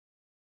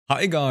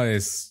Hi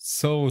guys!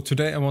 So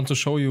today I want to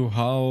show you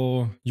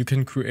how you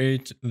can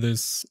create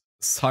this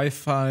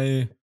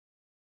sci-fi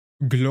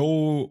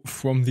glow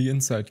from the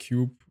inside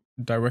cube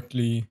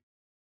directly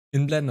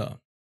in Blender.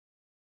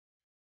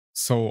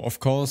 So of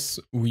course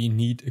we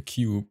need a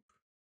cube.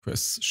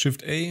 Press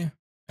Shift A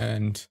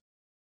and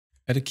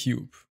add a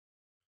cube.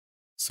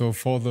 So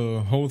for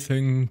the whole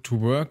thing to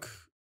work,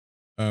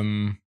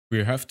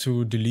 we have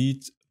to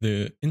delete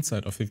the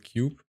inside of the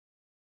cube.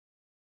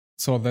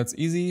 So that's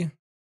easy.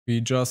 We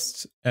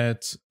just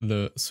add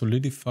the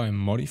solidify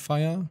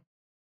modifier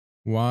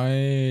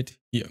right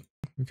here.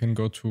 We can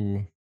go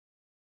to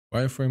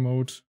wireframe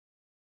mode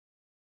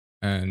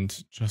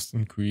and just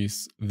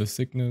increase the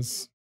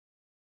thickness,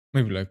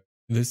 maybe like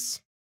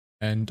this,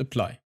 and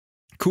apply.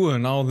 Cool,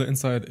 now the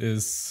inside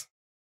is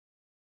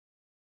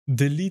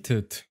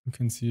deleted. You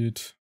can see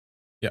it,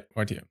 yeah,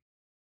 right here.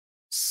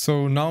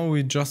 So now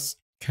we just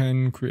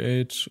can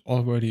create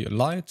already a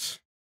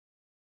light,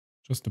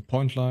 just a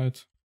point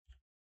light,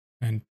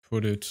 and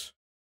put it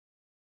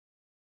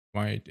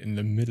right in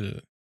the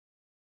middle.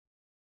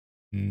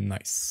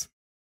 Nice.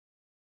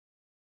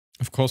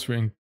 Of course,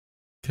 we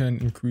can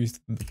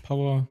increase the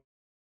power.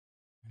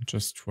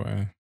 Just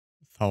try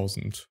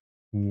 1000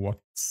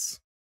 watts.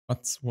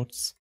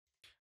 Watts.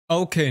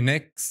 Okay,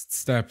 next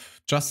step.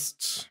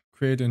 Just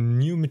create a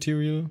new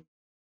material.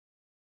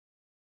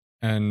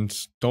 And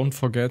don't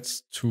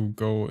forget to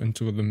go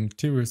into the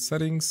material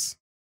settings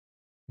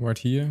right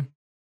here.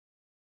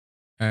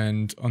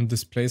 And on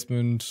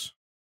displacement,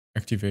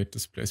 activate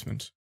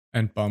displacement.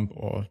 And bump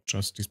or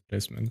just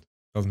displacement.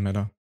 Doesn't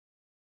matter.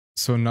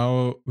 So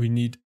now we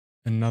need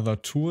another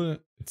tool.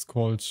 It's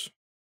called,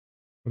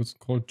 what is it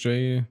called?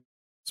 J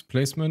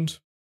Displacement.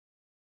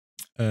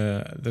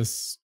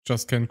 This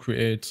just can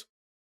create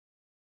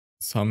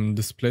some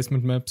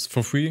displacement maps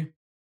for free.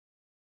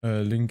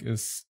 Link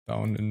is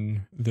down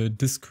in the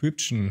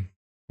description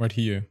right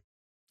here.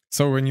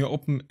 So when you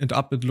open it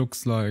up, it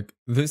looks like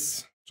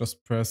this.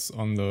 Just press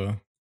on the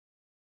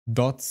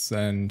dots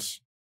and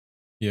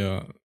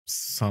here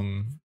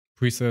some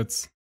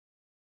presets.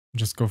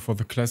 Just go for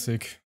the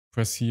classic,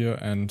 press here,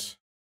 and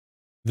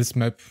this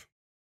map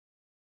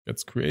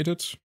gets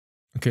created.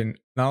 Okay,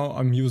 now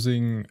I'm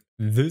using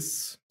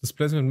this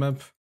displacement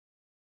map.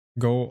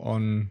 Go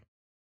on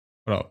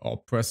or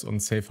press on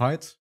save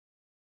height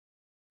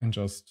and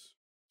just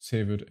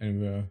save it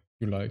anywhere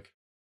you like.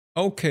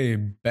 Okay,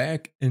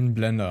 back in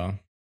Blender.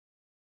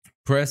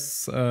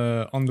 Press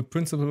on the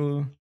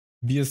principal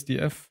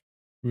BSDF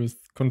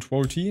with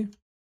Ctrl T.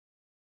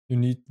 You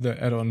need the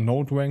add-on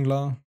Node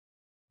Wrangler.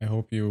 I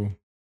hope you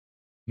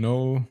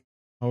know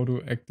how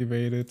to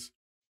activate it.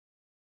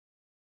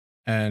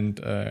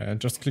 And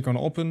just click on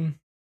open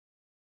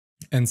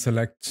and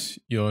select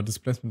your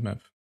displacement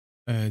map.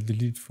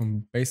 Delete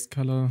from base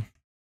color.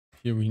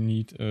 Here we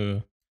need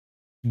a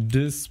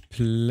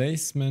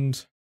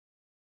displacement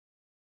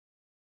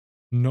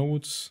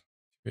node,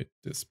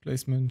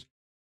 displacement,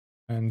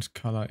 and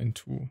color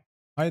into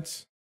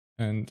height,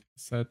 and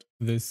set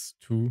this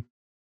to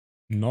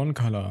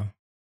non-color.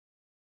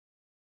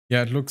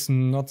 Yeah, it looks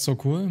not so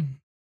cool.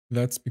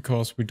 That's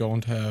because we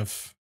don't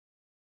have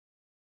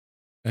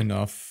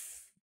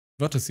enough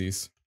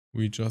vertices.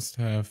 We just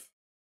have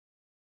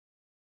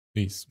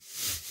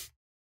these.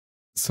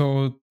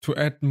 So to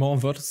add more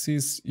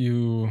vertices,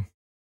 you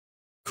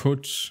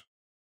could,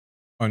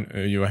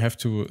 you have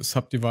to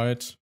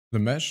subdivide the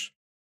mesh.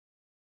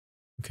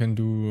 You can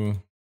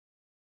do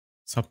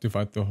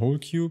subdivide the whole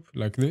cube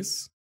like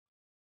this,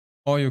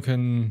 or you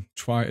can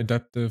try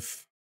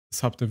adaptive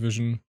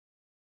subdivision.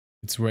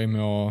 It's way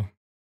more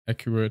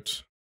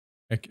accurate.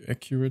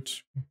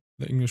 Accurate,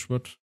 the English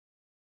word.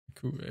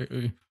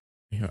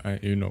 Yeah,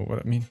 you know what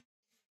I mean.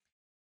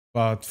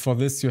 But for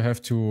this, you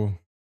have to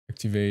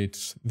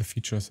activate the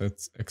feature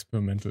sets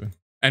experimental,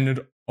 and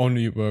it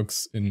only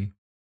works in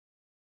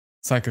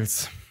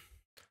cycles.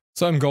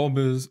 So I'm going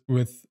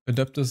with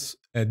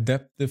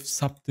adaptive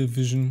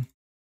subdivision,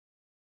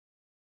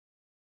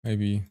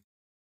 maybe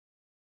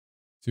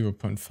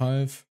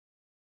 0.5.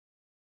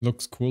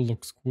 Looks cool.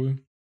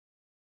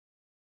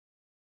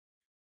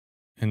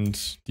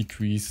 And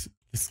decrease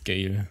the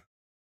scale.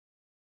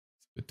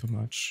 It's a bit too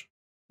much.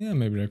 Yeah,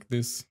 maybe like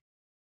this.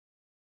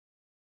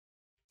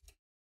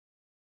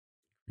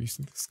 Increase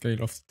the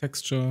scale of the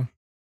texture.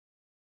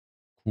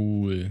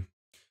 Cool.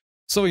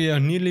 So yeah,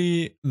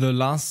 nearly the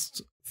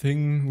last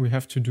thing we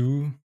have to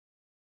do.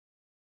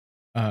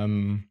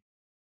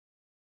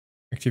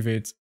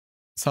 Activate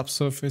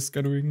subsurface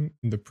scattering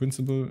in the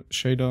principal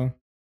shader.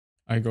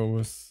 I go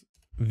with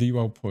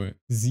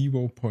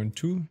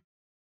 0.2.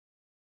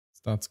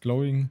 Starts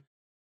glowing.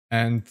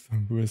 And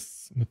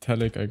with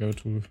metallic, I go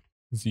to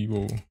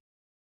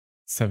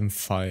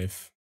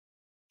 0.75.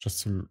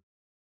 Just to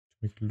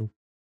make it look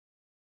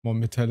more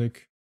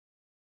metallic.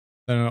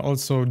 Then I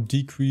also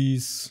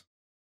decrease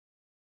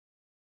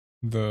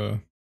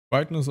the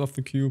brightness of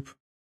the cube.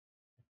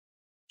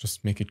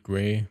 Just make it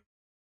gray. I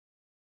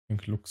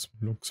think it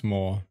looks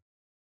more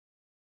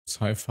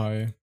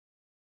sci-fi.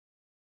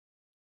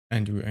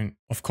 And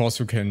of course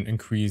you can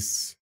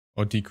increase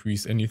or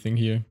decrease anything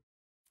here.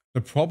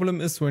 The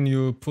problem is when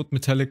you put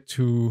metallic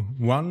to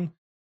 1,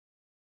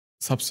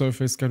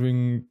 subsurface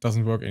gathering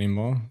doesn't work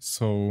anymore.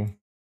 So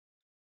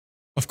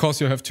of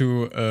course you have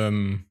to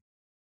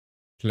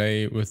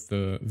play with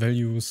the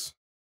values.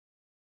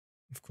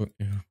 Of course,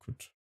 you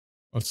could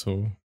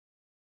also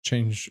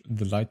change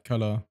the light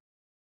color.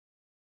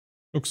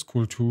 Looks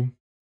cool too.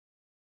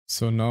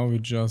 So now we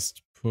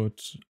just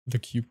put the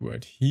cube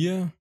right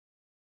here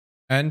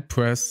and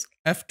press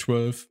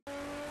F12.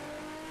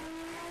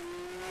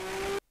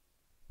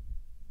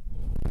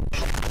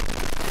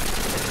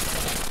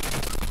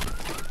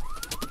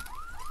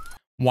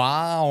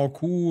 Wow,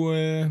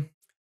 cool.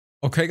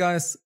 Okay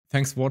guys,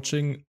 thanks for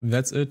watching.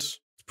 That's it.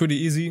 It's pretty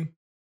easy.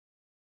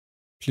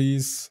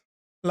 Please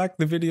like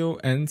the video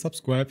and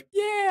subscribe.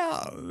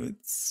 Yeah,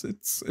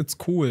 it's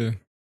cool.